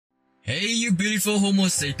Hey you beautiful Homo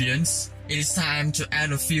sapiens, it is time to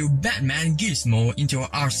add a few Batman gizmo into your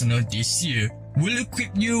arsenal this year. We'll equip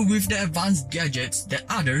you with the advanced gadgets that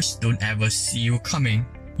others don't ever see you coming.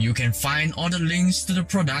 You can find all the links to the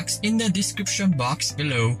products in the description box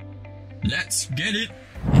below. Let's get it!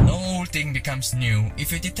 An old thing becomes new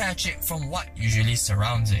if you detach it from what usually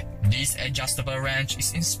surrounds it. This adjustable wrench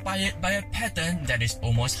is inspired by a pattern that is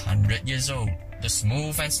almost 100 years old. The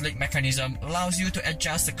smooth and slick mechanism allows you to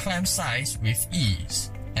adjust the clamp size with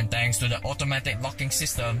ease. And thanks to the automatic locking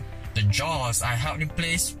system, the jaws are held in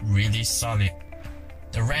place really solid.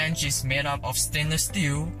 The wrench is made up of stainless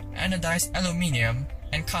steel, anodized aluminum,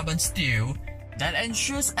 and carbon steel that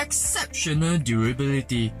ensures exceptional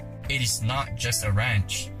durability. It is not just a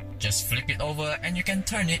wrench. Just flip it over and you can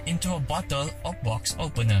turn it into a bottle or box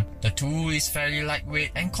opener. The tool is fairly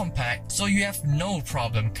lightweight and compact, so you have no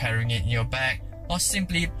problem carrying it in your bag or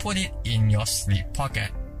simply put it in your sleeve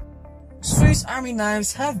pocket. Swiss Army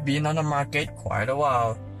knives have been on the market quite a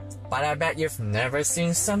while, but I bet you've never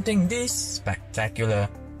seen something this spectacular.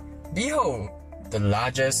 Behold, the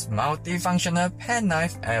largest multifunctional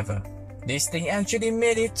penknife ever. This thing actually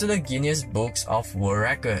made it to the Guinness Books of World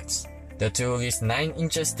Records. The tool is 9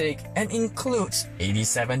 inches thick and includes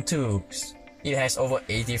 87 tools. It has over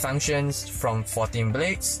 80 functions, from 14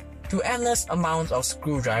 blades to endless amounts of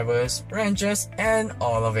screwdrivers, wrenches, and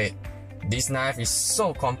all of it. This knife is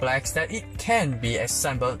so complex that it can be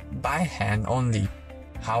assembled by hand only.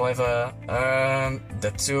 However,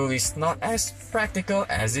 the tool is not as practical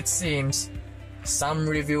as it seems. Some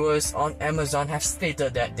reviewers on Amazon have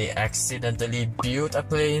stated that they accidentally built a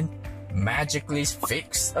plane, magically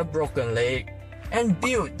fixed a broken leg, and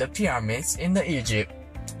built the pyramids in Egypt.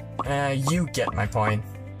 You get my point.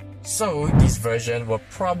 So this version will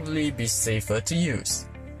probably be safer to use.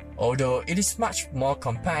 Although it is much more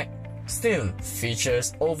compact, still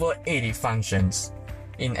features over 80 functions.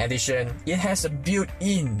 In addition, it has a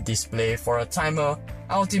built-in display for a timer,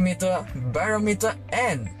 altimeter, barometer,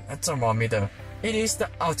 and a thermometer. It is the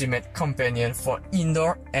ultimate companion for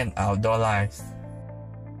indoor and outdoor life.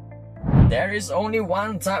 There is only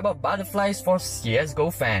one type of butterflies for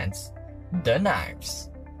CSGO fans, the knives.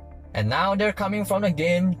 And now they're coming from the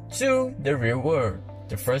game to the real world.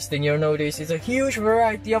 The first thing you'll notice is a huge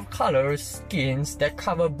variety of colors, skins that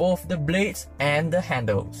cover both the blades and the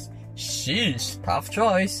handles. Sheesh, tough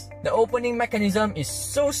choice. The opening mechanism is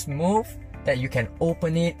so smooth that you can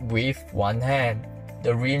open it with one hand.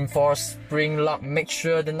 The reinforced spring lock makes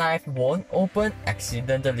sure the knife won't open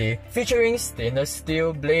accidentally, featuring stainless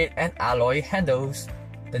steel blade and alloy handles.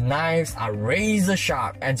 The knives are razor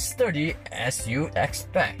sharp and sturdy as you'd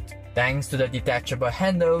expect. Thanks to the detachable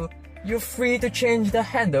handle, you're free to change the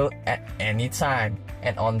handle at any time.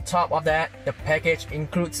 And on top of that, the package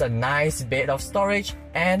includes a nice bit of storage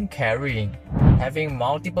and carrying. Having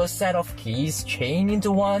multiple set of keys chained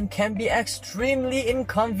into one can be extremely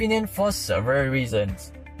inconvenient for several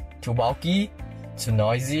reasons. Too bulky, too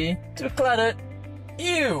noisy, too cluttered.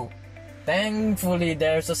 Ew! Thankfully,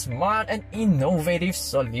 there's a smart and innovative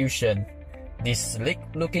solution. This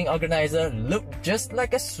slick-looking organizer looks just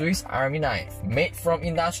like a Swiss Army knife. Made from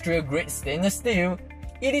industrial-grade stainless steel,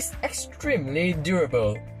 it is extremely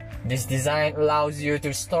durable. This design allows you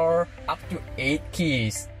to store up to 8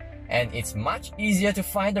 keys, and it's much easier to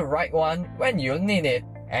find the right one when you'll need it.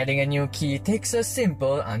 Adding a new key takes a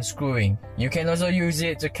simple unscrewing. You can also use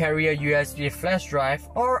it to carry a USB flash drive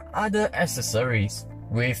or other accessories.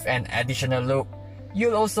 With an additional loop,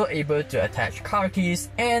 you're also able to attach car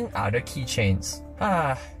keys and other keychains.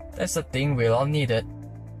 That's a thing we all needed.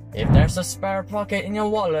 If there's a spare pocket in your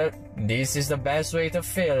wallet, this is the best way to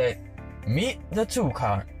fill it. Meet the tool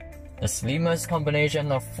cart. The slimmest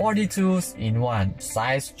combination of 40 tools in one,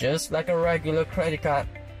 sized just like a regular credit card.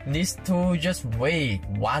 This tool just weighs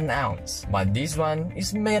 1 ounce, but this one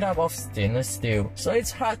is made up of stainless steel, so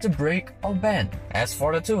it's hard to break or bend. As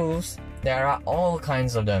for the tools, there are all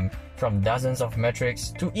kinds of them, from dozens of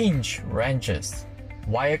metrics to inch wrenches,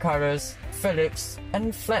 wire cutters, Phillips,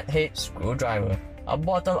 and flathead screwdriver. A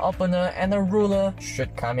bottle opener and a ruler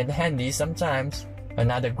should come in handy sometimes.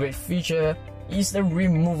 Another great feature is the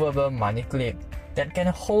removable money clip that can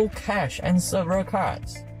hold cash and several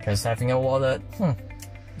cards, cause having a wallet,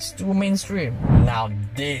 it's too mainstream. Now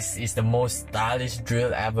this is the most stylish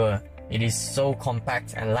drill ever. It is so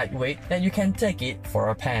compact and lightweight that you can take it for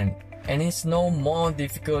a pen. And it's no more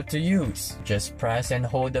difficult to use. Just press and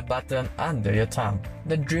hold the button under your thumb.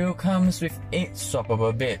 The drill comes with 8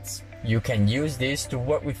 swappable bits. You can use this to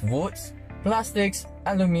work with woods, plastics,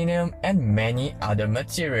 aluminum, and many other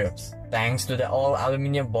materials. Thanks to the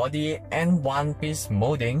all-aluminum body and one-piece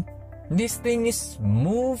molding, This thing is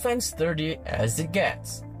smooth and sturdy as it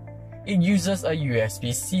gets. It uses a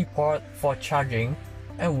USB-C port for charging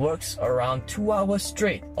and works around 2 hours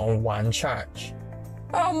straight on one charge.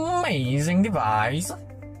 Amazing device!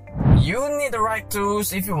 You need the right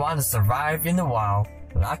tools if you want to survive in the wild.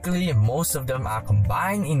 Luckily, most of them are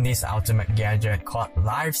combined in this ultimate gadget called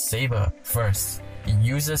Lifesaver. First, it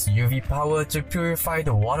uses UV power to purify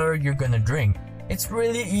the water you're gonna drink. It's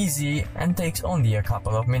really easy and takes only a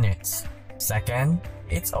couple of minutes. Second,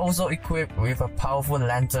 it's also equipped with a powerful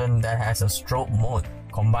lantern that has a strobe mode,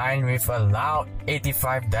 combined with a loud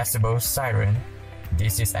 85 decibel siren.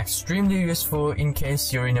 This is extremely useful in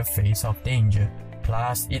case you're in the face of danger.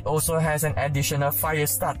 Plus, it also has an additional fire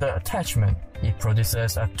starter attachment. It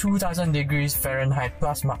produces a 2000 degrees Fahrenheit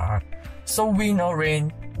plasma arc, so wind or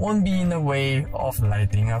rain won't be in the way of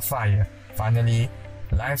lighting a fire. Finally,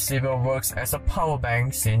 Lifesaver works as a power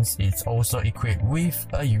bank since it's also equipped with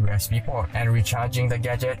a USB port, and recharging the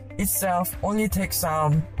gadget itself only takes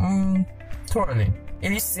some twirling.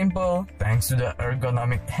 It is simple thanks to the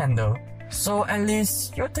ergonomic handle, so at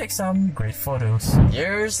least you'll take some great photos.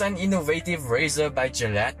 Here's an innovative razor by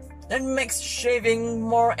Gillette that makes shaving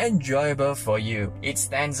more enjoyable for you. It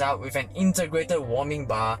stands out with an integrated warming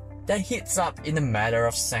bar that heats up in a matter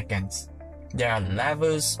of seconds. There are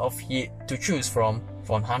levels of heat to choose from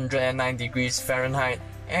 109 degrees Fahrenheit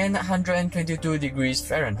and 122 degrees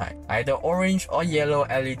Fahrenheit. Either orange or yellow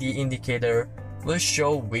LED indicator will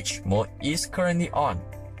show which mode is currently on.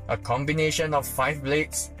 A combination of 5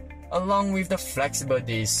 blades along with the flexible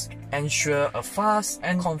disc ensure a fast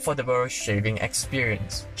and comfortable shaving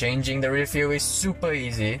experience. Changing the refill is super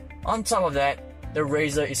easy. On top of that, the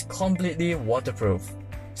razor is completely waterproof,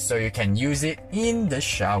 so you can use it in the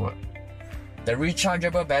shower. The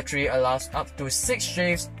rechargeable battery allows up to 6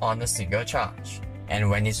 shaves on a single charge. And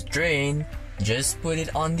when it's drained, just put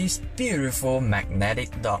it on this beautiful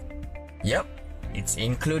magnetic dock. Yep, it's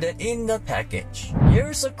included in the package.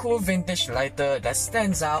 Here's a cool vintage lighter that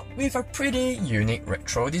stands out with a pretty unique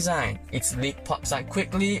retro design. Its lid pops out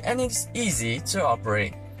quickly and it's easy to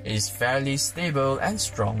operate. It is fairly stable and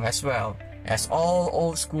strong as well. As all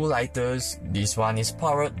old school lighters, this one is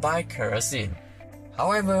powered by kerosene.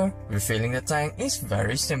 However, refilling the tank is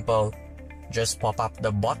very simple. Just pop up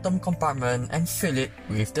the bottom compartment and fill it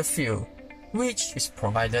with the fuel, which is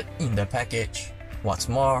provided in the package. What's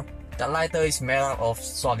more, the lighter is made out of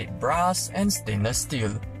solid brass and stainless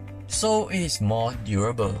steel, so it is more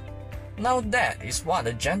durable. Now that is what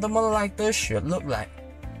a gentleman lighter should look like.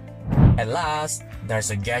 At last, there's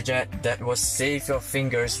a gadget that will save your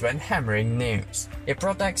fingers when hammering nails. It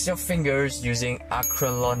protects your fingers using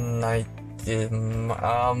acrylonite,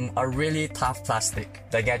 a really tough plastic.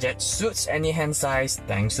 The gadget suits any hand size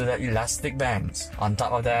thanks to the elastic bands. On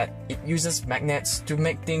top of that, it uses magnets to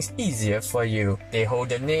make things easier for you. They hold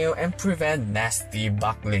the nail and prevent nasty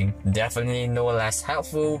buckling. Definitely no less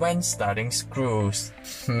helpful when starting screws.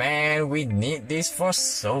 Man, we need this for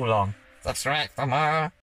so long. Subscribe for more.